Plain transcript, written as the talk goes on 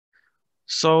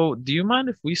So, do you mind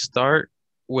if we start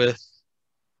with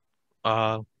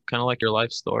kind of like your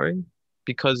life story?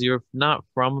 Because you're not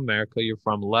from America, you're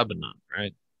from Lebanon,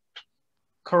 right?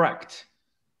 Correct.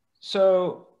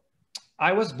 So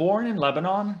I was born in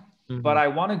Lebanon, but Hmm. I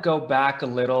want to go back a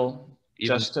little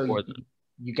Even just so before then.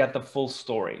 you get the full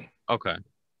story. Okay.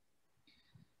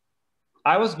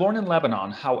 I was born in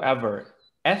Lebanon. However,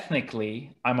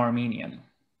 ethnically, I'm Armenian.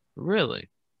 Really?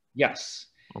 Yes.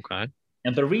 Okay.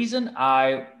 And the reason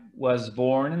I was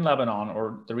born in Lebanon,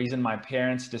 or the reason my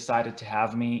parents decided to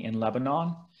have me in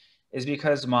Lebanon, is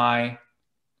because my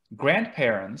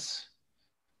grandparents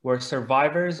were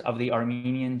survivors of the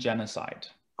Armenian genocide,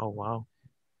 Oh, wow.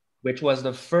 which was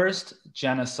the first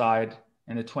genocide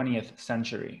in the 20th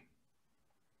century.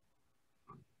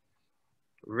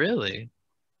 Really?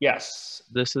 Yes,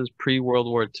 This is pre-World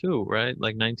War II, right?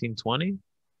 Like 1920?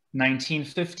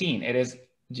 1915. It is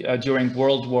during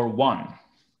World War One.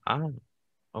 Ah,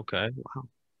 okay. Wow.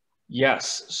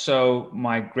 Yes, so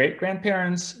my great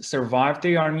grandparents survived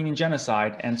the Armenian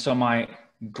genocide, and so my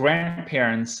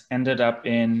grandparents ended up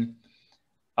in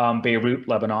Beirut,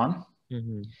 Lebanon,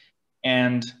 Hmm.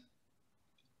 and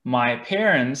my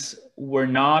parents were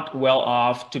not well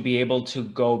off to be able to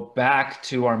go back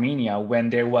to Armenia when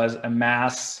there was a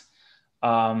mass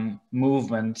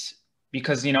movement,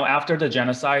 because after the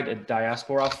genocide a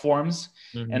diaspora forms,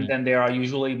 and Hmm. then there are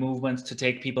usually movements to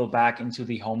take people back into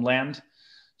the homeland.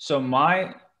 So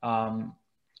my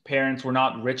parents were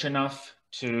not rich enough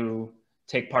to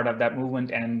take part of that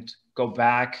movement and go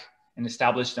back and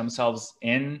establish themselves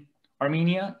in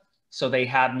Armenia, so they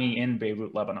had me in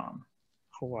Beirut, Lebanon.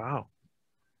 Oh, wow.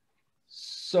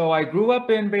 So I grew up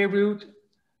in Beirut,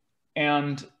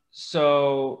 and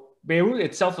so Beirut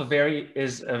itself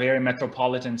is a very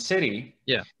metropolitan city,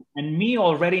 Yeah. and me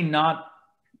already not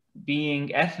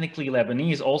being ethnically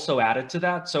Lebanese also added to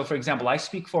that. So, for example, I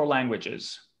speak four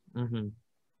languages, Hmm.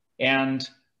 and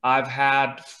I've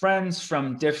had friends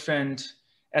from different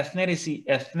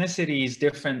ethnicities,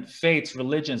 different faiths,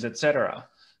 religions, etc.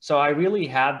 So I really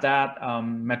had that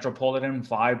metropolitan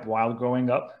vibe while growing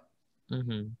up.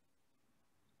 Hmm.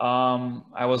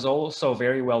 I was also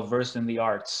very well versed in the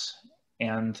arts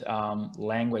and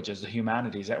languages, the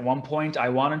humanities. At one point, I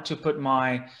wanted to put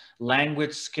my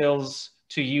language skills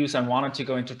to use. I wanted to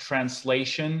go into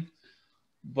translation,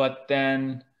 but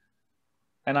then,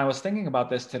 and I was thinking about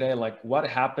this today, like what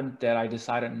happened that I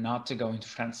decided not to go into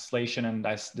translation and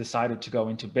I decided to go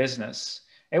into business.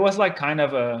 It was like kind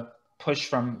of a push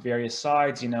from various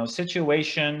sides,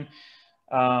 situation,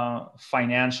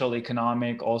 financial,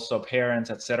 economic, also parents,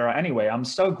 etc. Anyway, I'm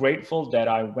so grateful that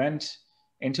I went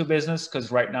into business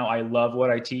because right now I love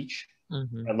what I teach.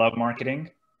 Hmm. I love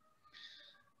marketing.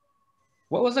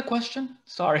 What was the question?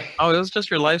 Sorry. Oh, it was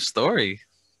just your life story.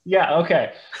 Yeah,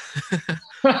 okay.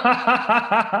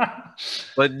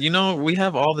 But we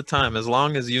have all the time as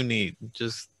long as you need.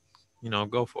 Just,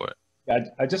 go for it.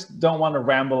 I just don't want to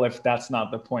ramble if that's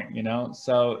not the point.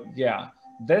 So yeah,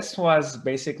 this was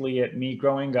basically it, me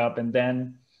growing up and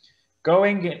then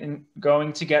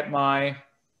going to get my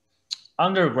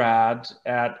undergrad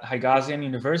at Haigazian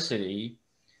University,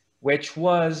 which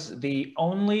was the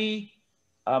only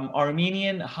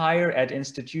Armenian higher ed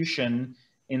institution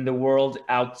in the world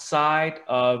outside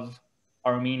of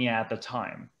Armenia at the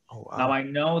time. Oh, Now, wow. I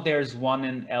know there's one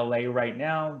in LA right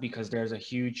now because there's a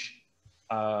huge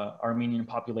Armenian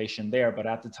population there, but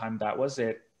at the time that was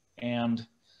it. And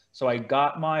so I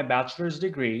got my bachelor's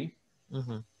degree.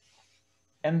 Hmm.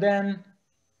 And then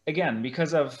again,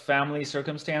 because of family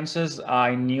circumstances,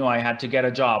 I knew I had to get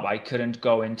a job. I couldn't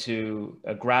go into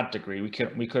a grad degree.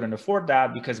 We couldn't afford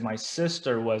that because my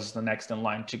sister was the next in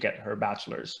line to get her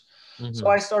bachelor's. So Hmm.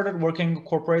 I started working a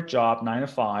corporate job, 9 to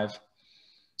 5.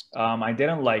 I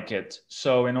didn't like it.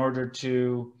 So in order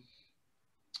to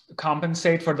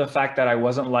compensate for the fact that I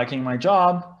wasn't liking my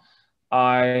job,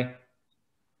 I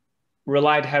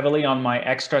relied heavily on my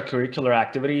extracurricular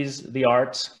activities, the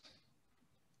arts.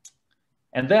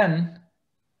 And then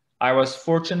I was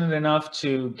fortunate enough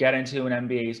to get into an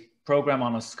MBA program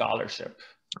on a scholarship.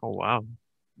 Oh, wow.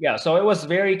 Yeah, so it was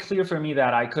very clear for me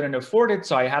that I couldn't afford it,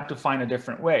 so I had to find a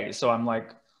different way. So I'm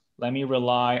like, let me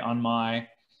rely on my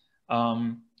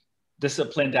um,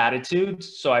 disciplined attitude.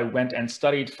 So I went and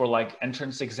studied for like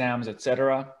entrance exams,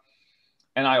 etc.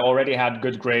 And I already had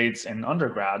good grades in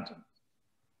undergrad.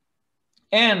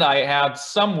 And I had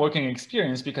some working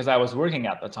experience because I was working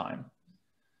at the time.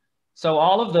 So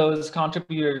all of those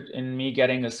contributed in me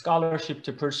getting a scholarship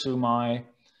to pursue my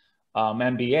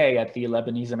MBA at the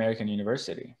Lebanese American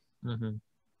University, Hmm.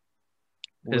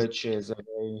 Is which is a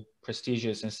very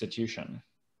prestigious institution.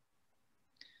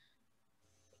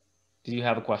 Do you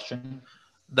have a question?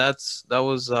 That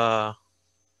was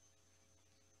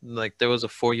like there was a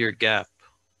 4 year gap.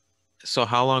 So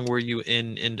how long were you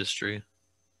in industry?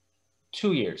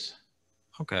 2 years.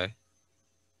 Okay.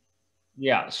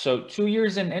 Yeah, so 2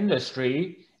 years in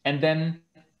industry and then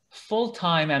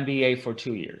full-time MBA for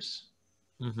 2 years.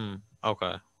 Mm-hmm.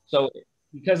 Okay. So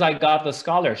because I got the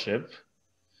scholarship,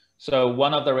 so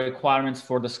one of the requirements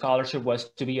for the scholarship was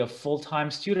to be a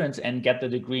full-time student and get the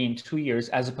degree in 2 years,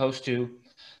 as opposed to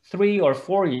 3 or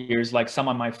 4 years, like some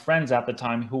of my friends at the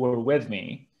time who were with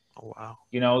me. Oh wow.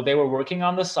 They were working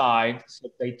on the side, so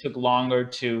they took longer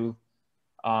to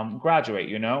graduate,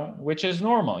 which is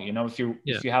normal. If you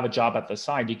Yeah. have a job at the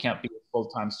side, you can't be a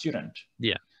full-time student.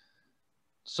 Yeah.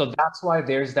 So that's why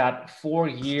there's that 4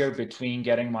 year between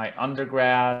getting my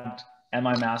undergrad and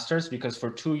my master's, because for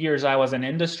 2 years I was in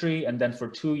industry, and then for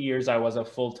 2 years I was a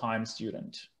full-time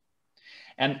student.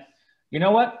 And you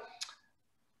know what?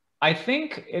 I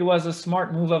think it was a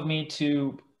smart move of me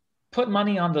to put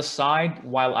money on the side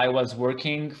while I was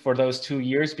working for those 2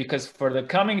 years, because for the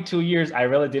coming 2 years, I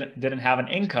really didn't have an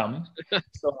income.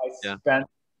 So I Yeah. spent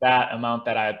that amount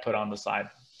that I had put on the side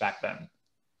back then.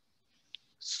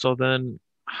 So then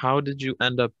how did you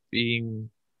end up being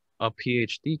a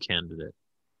PhD candidate?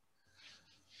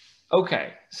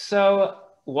 Okay, so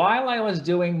while I was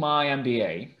doing my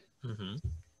MBA, Mm-hmm.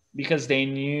 because they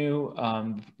knew,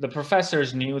 the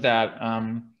professors knew that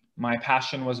my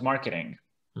passion was marketing,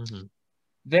 Mm-hmm.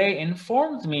 they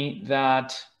informed me that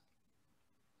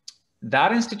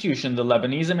that institution, the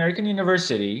Lebanese American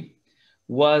University,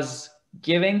 was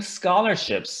giving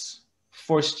scholarships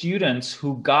for students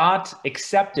who got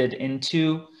accepted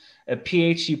into a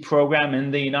PhD program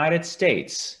in the United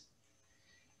States,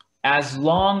 as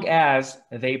long as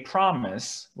they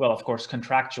promise, well, of course,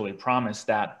 contractually promise,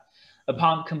 that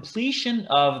upon completion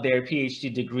of their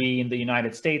PhD degree in the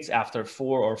United States after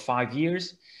 4 or 5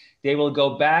 years, they will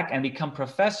go back and become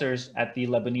professors at the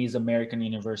Lebanese American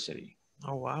University.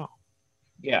 Oh wow.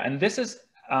 Yeah, and this is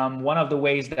one of the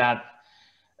ways that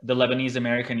the Lebanese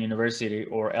American University,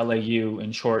 or LAU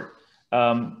in short,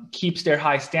 keeps their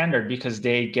high standard, because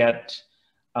they get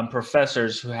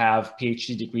professors who have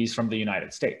PhD degrees from the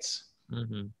United States,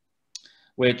 Mm-hmm.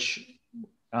 which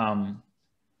um,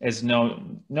 is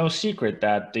no secret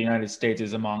that the United States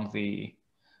is among the Yeah.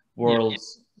 world's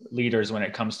leaders when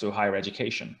it comes to higher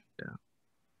education. Yeah.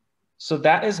 So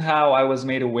that is how I was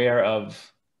made aware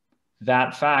of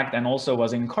that fact, and also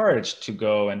was encouraged to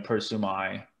go and pursue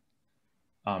my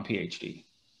PhD.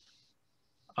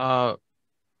 Uh,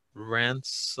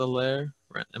 Rensselaer.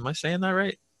 Am I saying that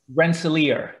right?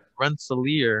 Rensselaer.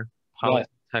 Rensselaer Yes,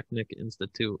 Polytechnic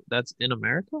Institute. That's in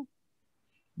America?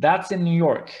 that's in New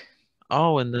York.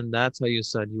 Oh, and then that's how you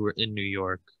said you were in New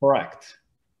York. Correct.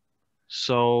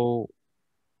 So,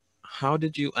 how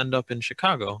did you end up in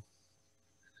Chicago?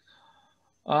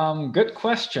 Good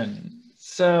question.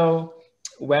 So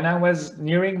when I was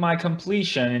nearing my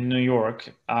completion in New York,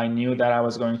 I knew that I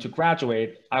was going to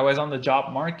graduate. I was on the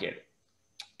job market,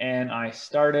 and I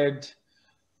started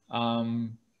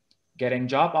um, getting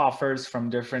job offers from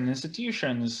different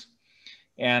institutions.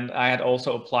 And I had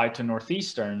also applied to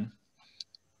Northeastern.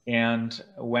 And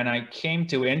when I came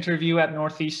to interview at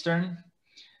Northeastern,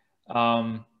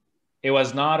 um, it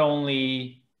was not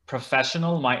only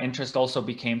professional, my interest also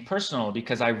became personal,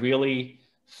 because I really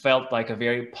felt like a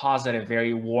very positive,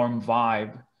 very warm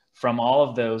vibe from all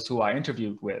of those who I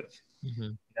interviewed with.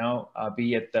 Hmm.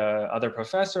 Be it the other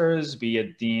professors, be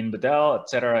it Dean Bedell, et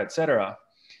cetera, et cetera.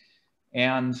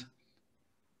 And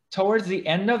towards the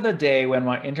end of the day, when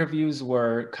my interviews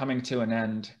were coming to an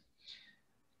end,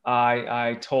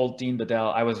 I told Dean Bedell,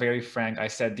 I was very frank. I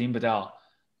said, Dean Bedell,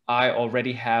 I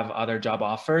already have other job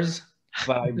offers,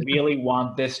 but I really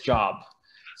want this job.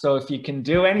 So if you can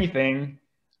do anything,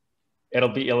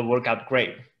 it'll work out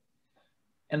great.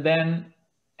 And then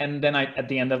at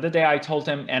the end of the day, I told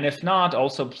him, and if not,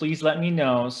 also please let me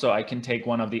know so I can take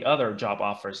one of the other job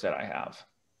offers that I have.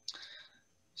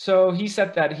 So he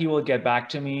said that he will get back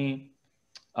to me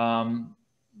um,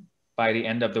 by the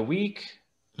end of the week.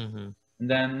 Hmm. And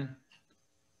then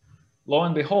lo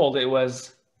and behold, it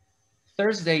was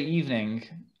Thursday evening,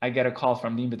 I get a call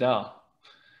from Dean Bedell.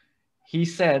 He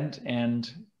said, and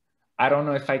I don't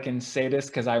know if I can say this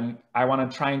because I want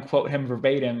to try and quote him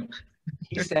verbatim.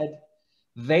 He said,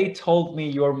 "They told me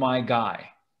you're my guy."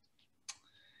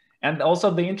 And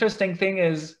also the interesting thing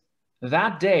is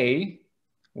that day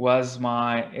it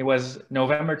was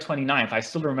November 29th. I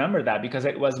still remember that because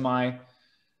it was my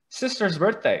sister's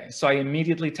birthday. So I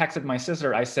immediately texted my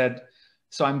sister. I said,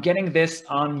 "So I'm getting this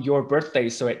on your birthday,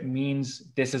 so it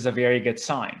means this is a very good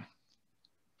sign."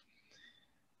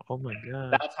 Oh my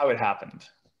God. That's how it happened.